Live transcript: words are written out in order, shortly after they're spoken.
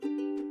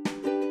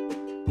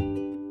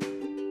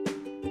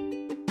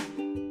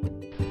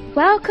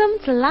Welcome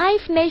to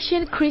Life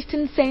Nation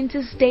Christian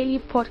Center's daily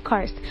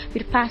podcast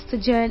with Pastor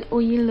John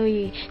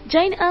Oyinloye.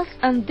 Join us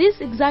on this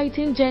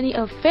exciting journey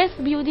of faith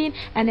building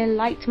and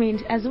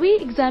enlightenment as we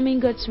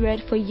examine God's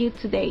word for you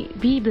today.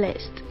 Be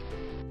blessed.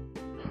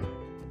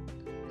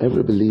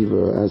 Every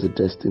believer has a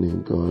destiny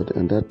in God,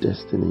 and that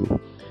destiny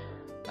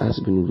has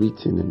been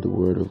written in the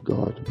Word of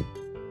God.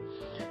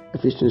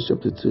 Ephesians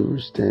chapter 2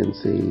 verse 10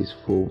 says,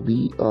 "For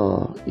we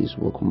are His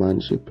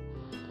workmanship,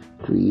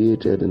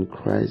 created in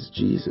Christ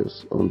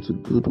Jesus unto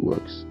good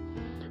works,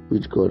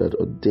 which God had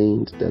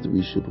ordained that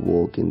we should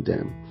walk in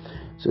them."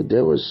 So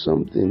there was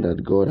something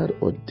that God had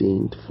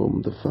ordained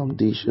from the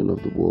foundation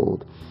of the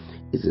world.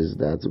 It is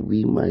that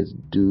we might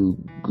do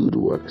good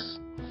works.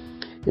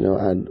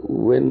 And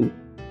when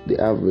the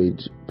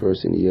average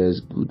person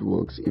hears good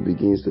works, he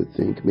begins to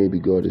think maybe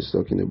God is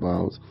talking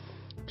about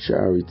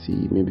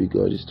charity, maybe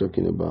God is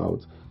talking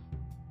about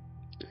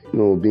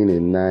being a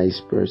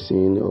nice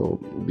person or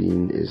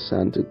being a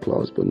Santa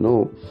Claus. But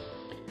no,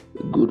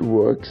 good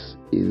works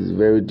is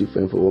very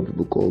different from what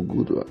people call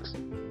good works.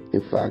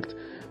 In fact,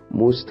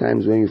 most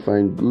times when you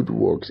find good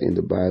works in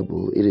the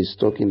Bible, it is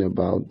talking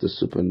about the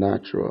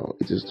supernatural.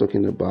 It is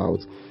talking about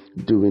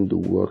doing the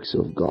works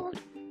of God.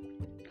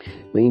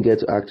 When you get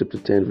to Acts chapter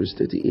 10 verse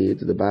 38,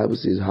 the Bible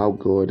says how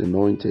God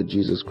anointed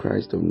Jesus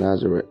Christ of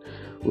Nazareth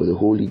with the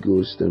Holy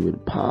Ghost and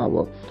with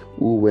power,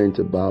 who went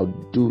about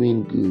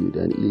doing good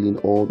and healing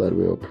all that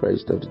were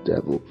oppressed of the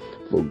devil,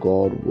 for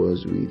God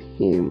was with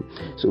him.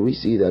 So we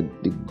see that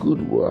the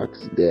good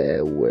works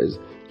there was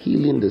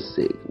healing the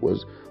sick,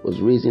 was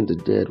raising the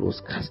dead,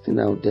 was casting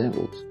out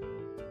devils.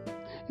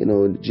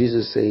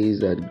 Jesus says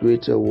that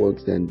greater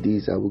works than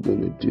these are we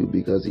going to do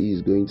because he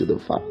is going to the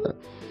Father.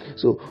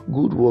 So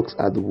good works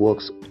are the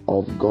works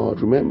of God.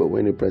 Remember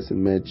when a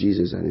person met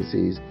Jesus and he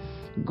says,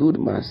 "Good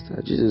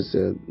master," Jesus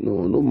said,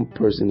 no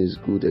person is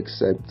good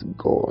except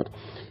God.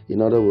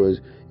 In other words,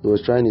 he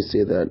was trying to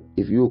say that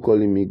if you're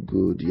calling me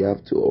good, you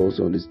have to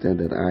also understand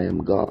that I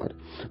am God.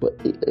 But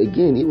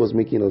again, he was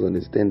making us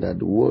understand that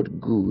the word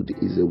good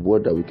is a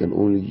word that we can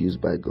only use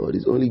by God.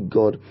 It's only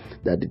God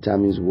that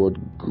determines what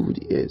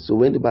good is. So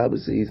when the Bible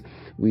says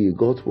we are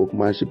God's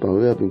workmanship and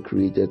we have been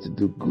created to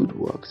do good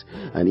works,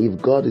 and if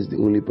God is the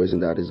only person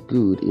that is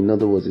good, in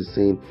other words, it's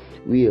saying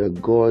we are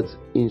God's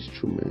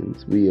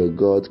instruments, we are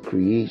God's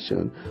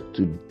creation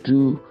to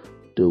do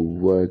the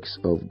works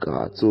of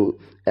God. So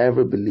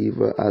every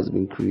believer has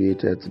been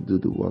created to do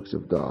the works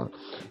of God.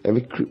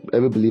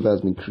 Every believer has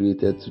been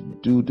created to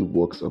do the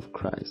works of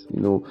Christ.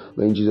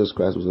 When Jesus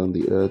Christ was on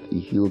the earth, he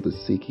healed the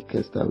sick, he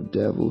cast out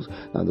devils.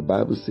 Now the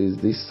Bible says,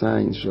 "These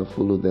signs shall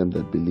follow them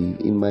that believe.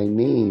 In my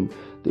name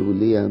they will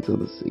lay hands on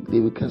the sick, they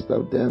will cast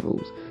out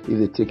devils. If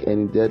they take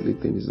any deadly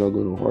thing, it's not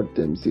going to hurt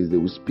them." It says they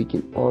will speak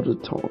in other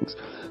tongues.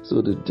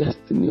 So the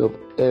destiny of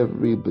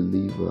every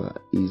believer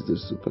is the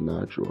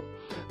supernatural.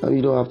 Now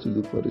you don't have to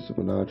look for the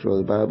supernatural.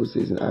 The Bible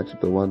says in Acts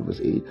chapter 1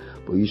 verse 8,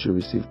 "But you shall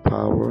receive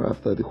power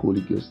after the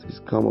Holy Ghost is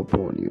come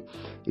upon you."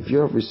 If you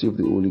have received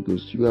the Holy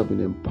Ghost, you have been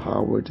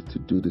empowered to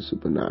do the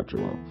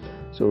supernatural.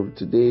 So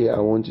today I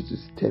want you to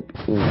step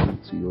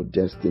into your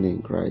destiny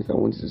in Christ. I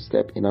want you to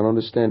step in and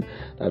understand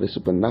that the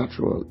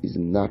supernatural is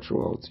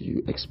natural to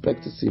you.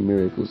 Expect to see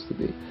miracles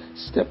today.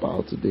 Step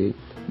out today,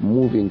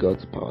 move in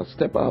God's power.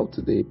 Step out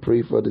today,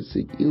 pray for the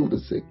sick, heal the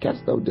sick,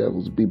 cast out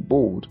devils, be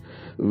bold.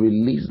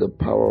 Release the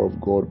power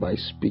of God by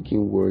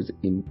speaking words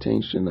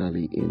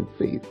intentionally in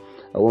faith.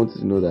 I want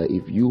you to know that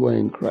if you are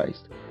in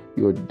Christ,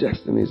 your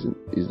destiny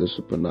is the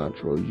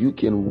supernatural. You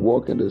can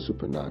walk in the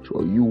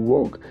supernatural. You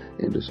walk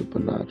in the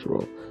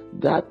supernatural.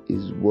 That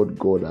is what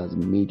God has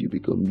made you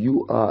become.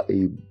 You are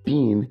a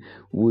being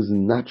whose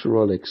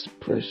natural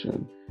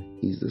expression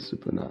is the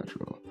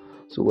supernatural.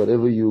 So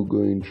whatever you're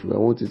going through, I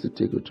want you to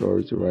take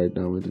authority right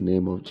now in the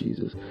name of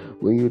Jesus.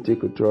 When you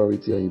take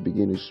authority and you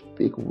begin to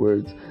speak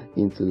words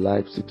into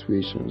life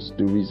situations,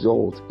 the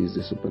result is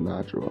the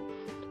supernatural.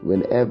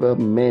 Whenever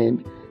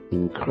men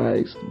in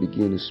Christ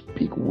begin to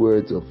speak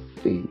words of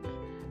faith,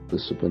 the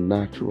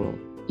supernatural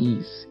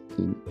is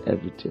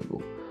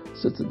inevitable.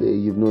 So today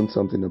you've known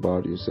something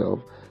about yourself,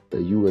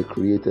 that you were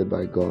created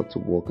by God to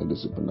walk in the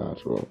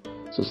supernatural.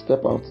 So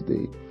step out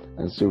today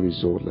and see a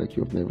result like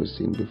you've never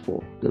seen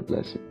before. God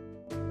bless you.